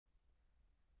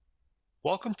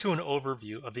Welcome to an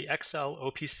overview of the Exele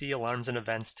OPC Alarms and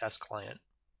Events test client.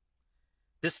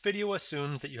 This video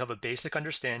assumes that you have a basic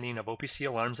understanding of OPC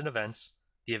alarms and events,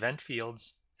 the event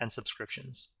fields, and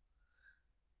subscriptions.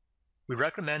 We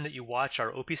recommend that you watch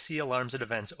our OPC Alarms and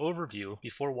Events overview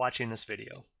before watching this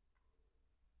video.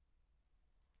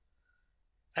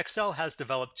 Exele has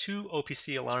developed two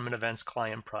OPC Alarm and Events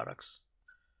client products.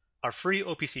 Our free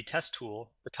OPC Test Tool,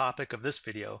 the topic of this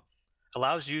video,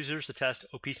 allows users to test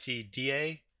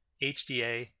OPC-DA,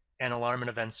 HDA, and alarm and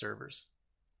event servers.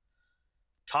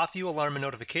 TopView alarm and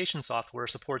notification software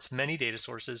supports many data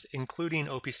sources, including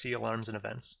OPC alarms and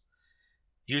events.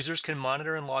 Users can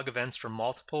monitor and log events from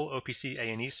multiple OPC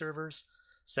A&E servers,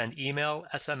 send email,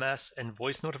 SMS, and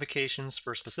voice notifications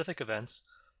for specific events,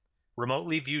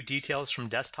 remotely view details from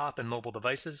desktop and mobile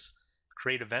devices,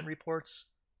 create event reports,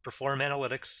 perform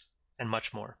analytics, and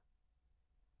much more.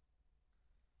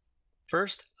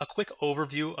 First, a quick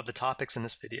overview of the topics in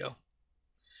this video.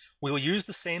 We will use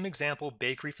the same example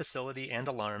bakery facility and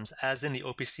alarms as in the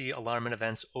OPC Alarm and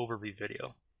Events overview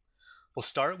video. We'll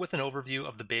start with an overview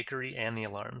of the bakery and the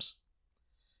alarms.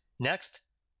 Next,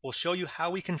 we'll show you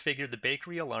how we configure the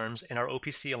bakery alarms in our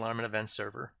OPC Alarm and Events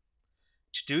server.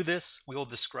 To do this, we will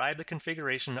describe the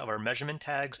configuration of our measurement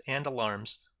tags and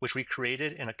alarms, which we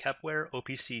created in a Kepware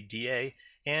OPC-DA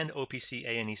and OPC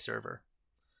A&E Server.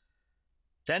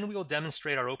 Then we will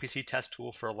demonstrate our OPC Test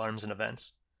Tool for alarms and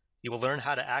events. You will learn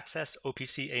how to access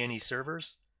OPC A&E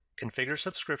servers, configure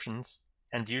subscriptions,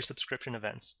 and view subscription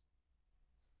events.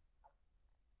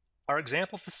 Our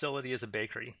example facility is a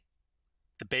bakery.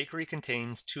 The bakery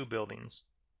contains two buildings.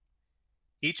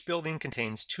 Each building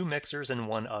contains two mixers and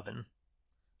one oven.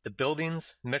 The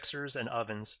buildings, mixers, and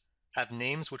ovens have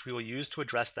names which we will use to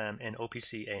address them in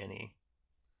OPC A&E.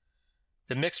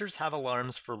 The mixers have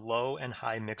alarms for low and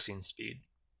high mixing speed.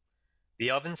 The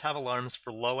ovens have alarms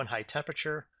for low and high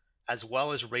temperature, as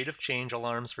well as rate of change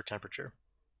alarms for temperature.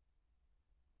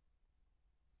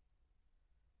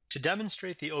 To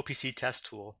demonstrate the OPC Test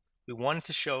Tool, we wanted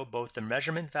to show both the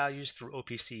measurement values through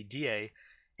OPC-DA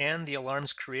and the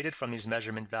alarms created from these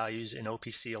measurement values in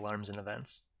OPC Alarms and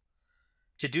Events.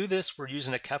 To do this, we're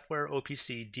using a Kepware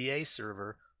OPC-DA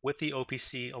server with the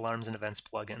OPC Alarms and Events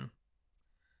plugin.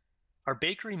 Our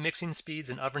bakery mixing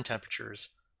speeds and oven temperatures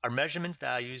are measurement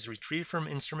values retrieved from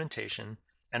instrumentation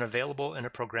and available in a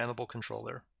programmable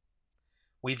controller.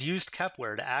 We've used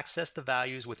Kepware to access the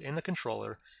values within the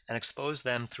controller and expose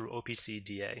them through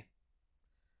OPC-DA.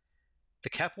 The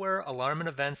Kepware Alarm and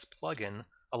Events plugin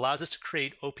allows us to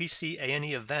create OPC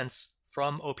A&E events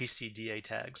from OPC-DA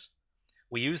tags.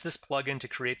 We use this plugin to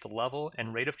create the level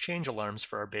and rate of change alarms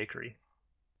for our bakery.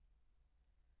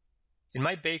 In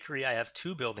my bakery, I have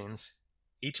two buildings.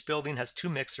 Each building has two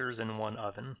mixers and one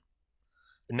oven.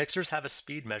 The mixers have a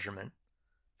speed measurement,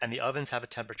 and the ovens have a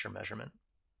temperature measurement.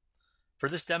 For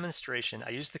this demonstration, I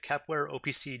used the Kepware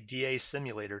OPC-DA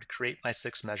simulator to create my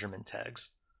 6 measurement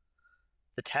tags.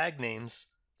 The tag names,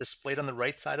 displayed on the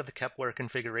right side of the Kepware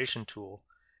configuration tool,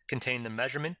 contain the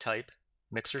measurement type,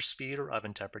 mixer speed or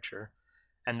oven temperature,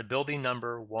 and the building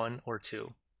number 1 or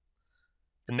 2.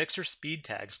 The mixer speed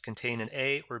tags contain an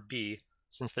A or B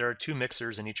since there are two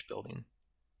mixers in each building.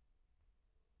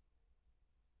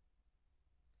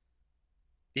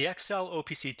 The Exele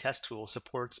OPC Test Tool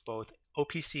supports both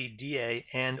OPC-DA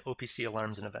and OPC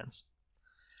Alarms and Events.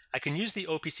 I can use the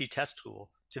OPC Test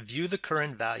Tool to view the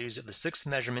current values of the 6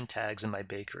 measurement tags in my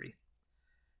bakery.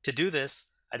 To do this,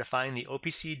 I define the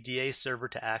OPC-DA server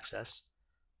to access,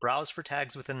 browse for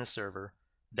tags within the server,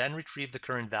 then retrieve the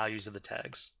current values of the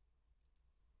tags.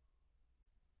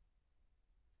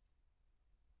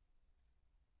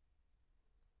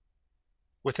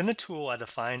 Within the tool, I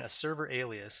define a server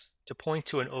alias to point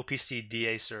to an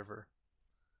OPC-DA server.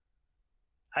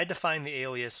 I define the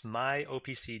alias my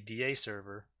OPC-DA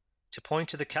server to point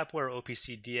to the Kepware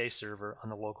OPC-DA server on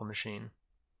the local machine.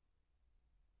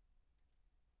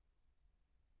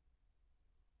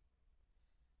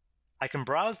 I can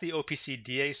browse the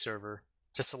OPC-DA server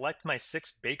to select my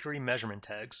 6 bakery measurement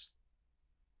tags.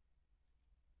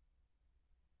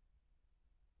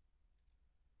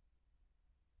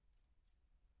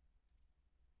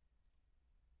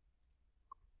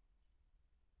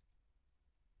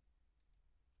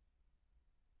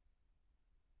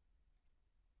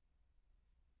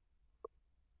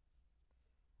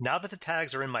 Now that the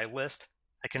tags are in my list,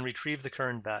 I can retrieve the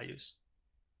current values.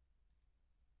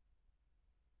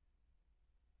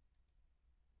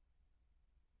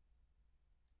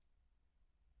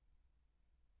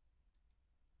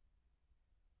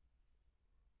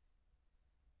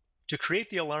 To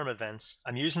create the alarm events,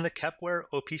 I'm using the Kepware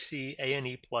OPC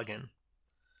A&E plugin.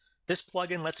 This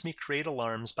plugin lets me create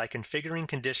alarms by configuring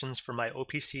conditions for my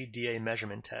OPC-DA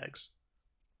measurement tags.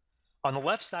 On the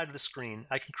left side of the screen,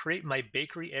 I can create my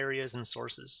bakery areas and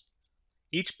sources.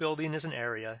 Each building is an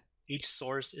area, each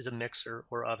source is a mixer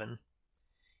or oven.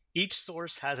 Each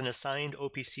source has an assigned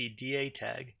OPC-DA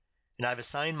tag, and I've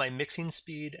assigned my mixing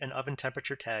speed and oven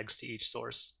temperature tags to each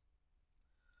source.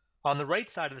 On the right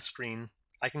side of the screen,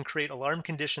 I can create alarm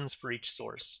conditions for each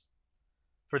source.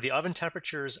 For the oven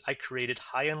temperatures, I created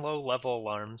high and low level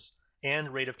alarms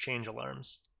and rate of change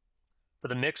alarms. For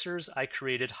the mixers, I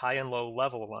created high and low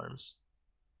level alarms.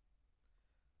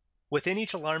 Within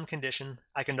each alarm condition,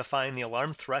 I can define the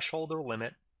alarm threshold or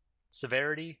limit,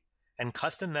 severity, and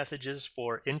custom messages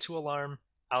for into alarm,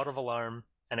 out of alarm,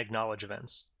 and acknowledge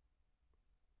events.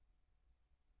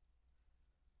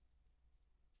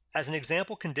 As an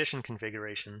example condition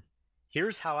configuration,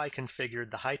 here's how I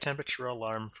configured the high temperature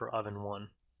alarm for oven 1.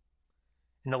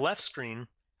 In the left screen,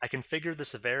 I configured the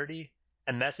severity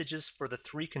and messages for the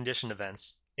 3 condition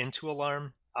events, into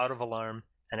alarm, out of alarm,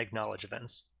 and acknowledge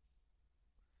events.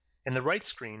 In the right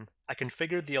screen, I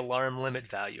configured the alarm limit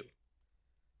value.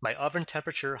 My oven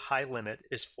temperature high limit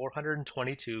is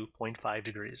 422.5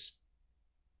 degrees.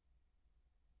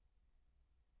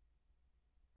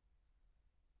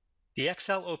 The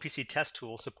Exele OPC Test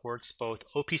Tool supports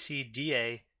both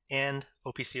OPC-DA and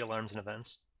OPC Alarms and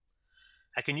Events.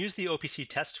 I can use the OPC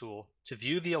Test Tool to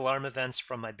view the alarm events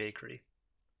from my bakery.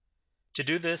 To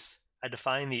do this, I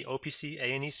define the OPC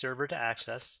A&E Server to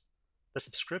access, the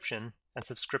subscription, and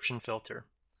subscription filter.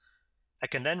 I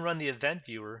can then run the event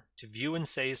viewer to view and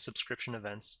save subscription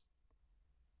events.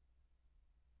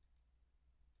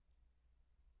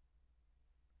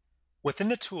 Within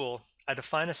the tool, I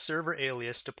define a server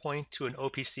alias to point to an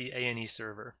OPC A&E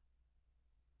server.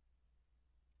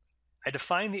 I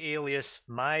define the alias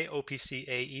My OPC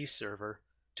A&E Server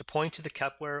to point to the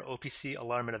Kepware OPC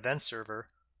Alarm and Events server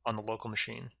on the local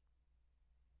machine.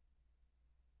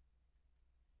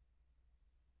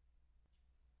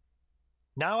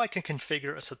 Now I can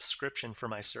configure a subscription for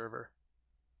my server.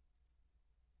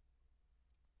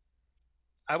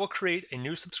 I will create a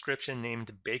new subscription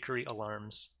named Bakery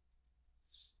Alarms.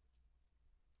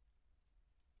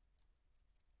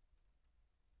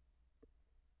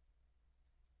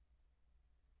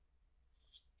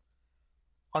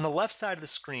 On the left side of the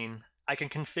screen, I can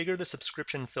configure the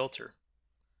subscription filter.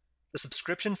 The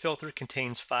subscription filter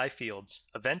contains 5 fields: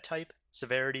 event type,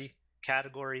 severity,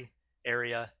 category,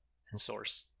 area, and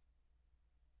source.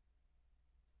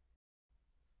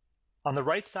 On the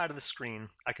right side of the screen,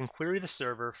 I can query the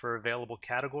server for available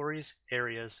categories,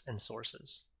 areas, and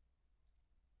sources.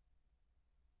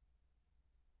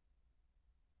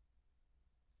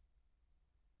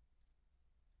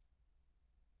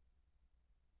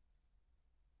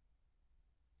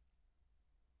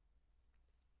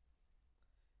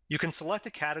 You can select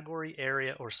a category,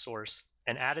 area, or source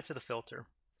and add it to the filter.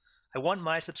 I want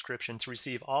my subscription to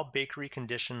receive all bakery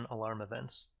condition alarm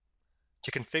events.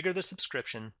 To configure the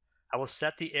subscription, I will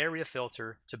set the area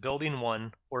filter to Building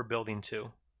 1 or Building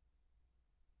 2.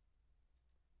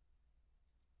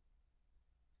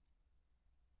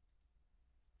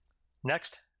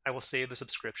 Next, I will save the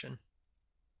subscription.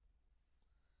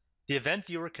 The event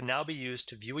viewer can now be used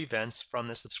to view events from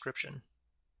the subscription.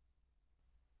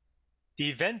 The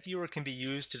event viewer can be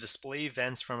used to display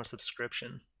events from a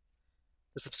subscription.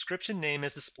 The subscription name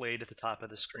is displayed at the top of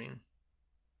the screen.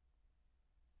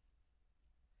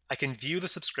 I can view the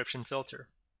subscription filter.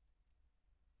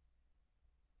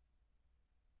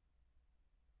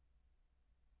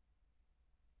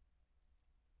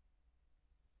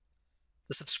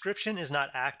 The subscription is not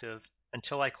active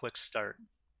until I click Start.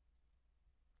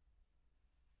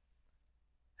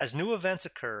 As new events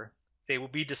occur, they will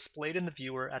be displayed in the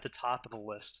viewer at the top of the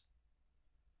list.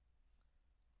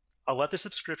 I'll let the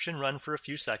subscription run for a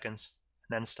few seconds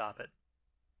and then stop it.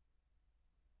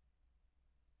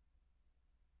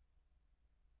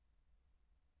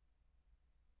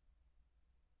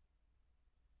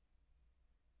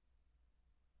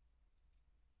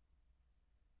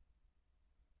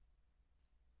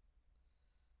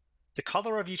 The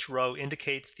color of each row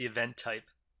indicates the event type.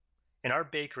 In our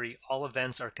bakery, all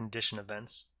events are condition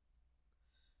events.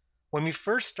 When we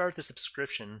first start the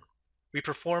subscription, we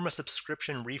perform a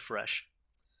subscription refresh.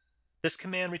 This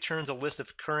command returns a list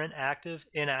of current active,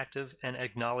 inactive, and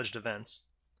acknowledged events.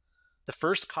 The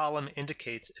first column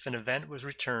indicates if an event was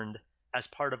returned as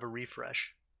part of a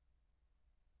refresh.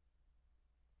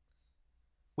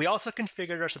 We also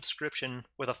configured our subscription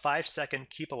with a 5-second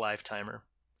keep alive timer.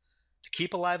 The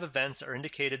keep alive events are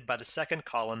indicated by the second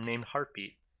column named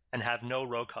Heartbeat and have no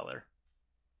row color.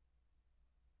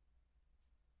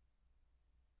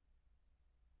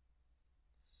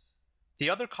 The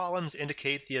other columns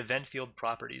indicate the event field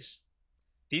properties.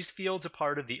 These fields are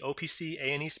part of the OPC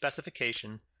A&E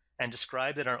specification and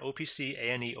described in our OPC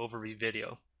A&E overview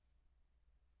video.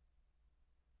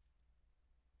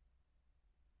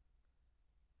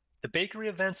 The bakery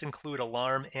events include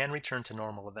alarm and return to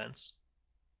normal events.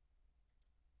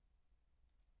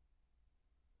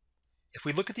 If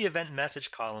we look at the event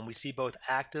message column, we see both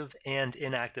active and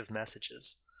inactive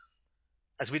messages.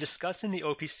 As we discussed in the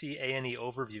OPC A&E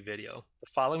overview video, the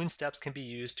following steps can be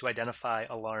used to identify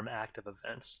alarm active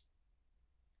events.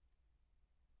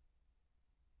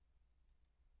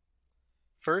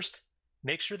 First,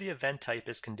 make sure the event type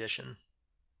is condition.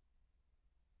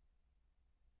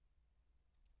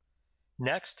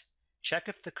 Next, check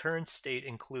if the current state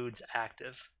includes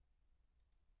active.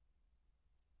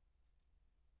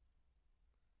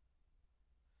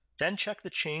 Then check the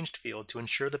changed field to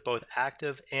ensure that both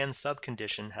active and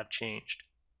subcondition have changed.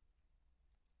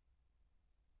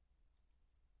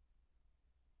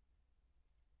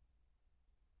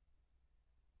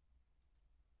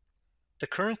 The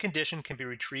current condition can be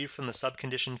retrieved from the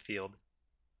subcondition field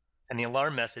and the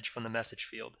alarm message from the message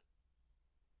field.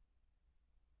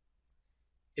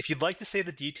 If you'd like to save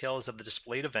the details of the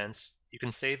displayed events, you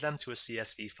can save them to a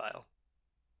CSV file.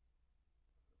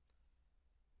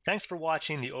 Thanks for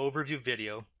watching the overview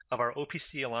video of our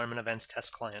OPC Alarm and Events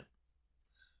test client.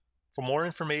 For more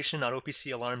information on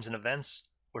OPC Alarms and Events,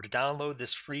 or to download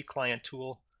this free client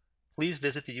tool, please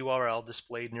visit the URL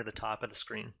displayed near the top of the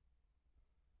screen.